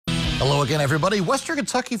Hello again, everybody. Western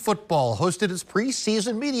Kentucky football hosted its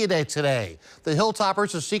preseason media day today. The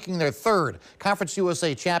Hilltoppers are seeking their third Conference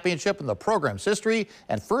USA championship in the program's history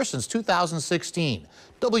and first since 2016.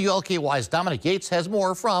 WLKY's Dominic Yates has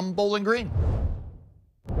more from Bowling Green.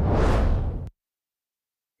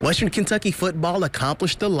 Western Kentucky football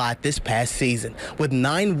accomplished a lot this past season with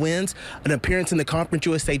 9 wins, an appearance in the Conference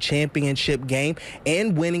USA championship game,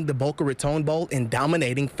 and winning the Boca Raton Bowl in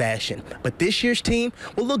dominating fashion. But this year's team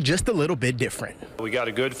will look just a little bit different. We got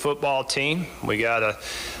a good football team. We got a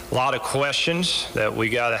lot of questions that we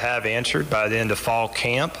got to have answered by the end of fall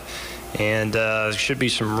camp. And there should be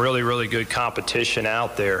some really good competition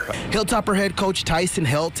out there. Hilltopper head coach Tyson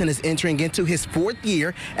Helton is entering into his 4th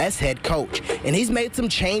year as head coach, and he's made some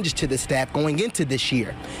changes to the staff going into this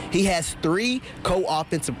year. He has 3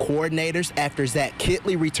 co-offensive coordinators after Zach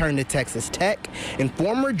Kitley returned to Texas Tech, and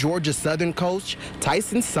former Georgia Southern coach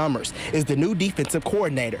Tyson Summers is the new defensive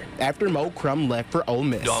coordinator after Mo Crum left for Ole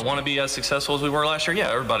Miss. Do I want to be as successful as we were last year?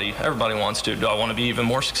 Yeah, everybody wants to. Do I want to be even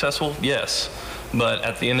more successful? Yes. But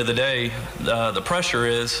at the end of the day, the pressure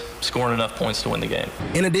is scoring enough points to win the game.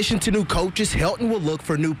 In addition to new coaches, Helton will look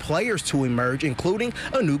for new players to emerge, including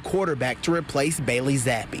a new quarterback to replace Bailey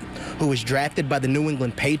Zappi, who was drafted by the New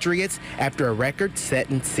England Patriots after a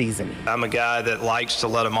record-setting season. I'm a guy that likes to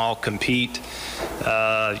let them all compete.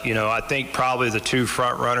 I think probably the 2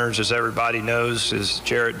 front runners, as everybody knows, is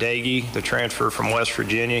Jarrett Dagey, the transfer from West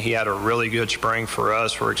Virginia. He had a really good spring for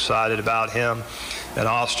us. We're excited about him. And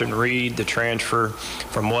Austin Reed, the transfer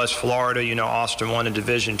from West Florida. Austin won a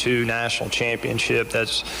Division II national championship.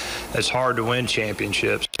 That's hard to win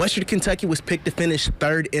championships. Western Kentucky was picked to finish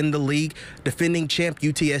 3rd in the league. Defending champ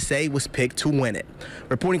UTSA was picked to win it.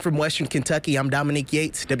 Reporting from Western Kentucky, I'm Dominic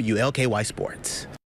Yates, WLKY Sports.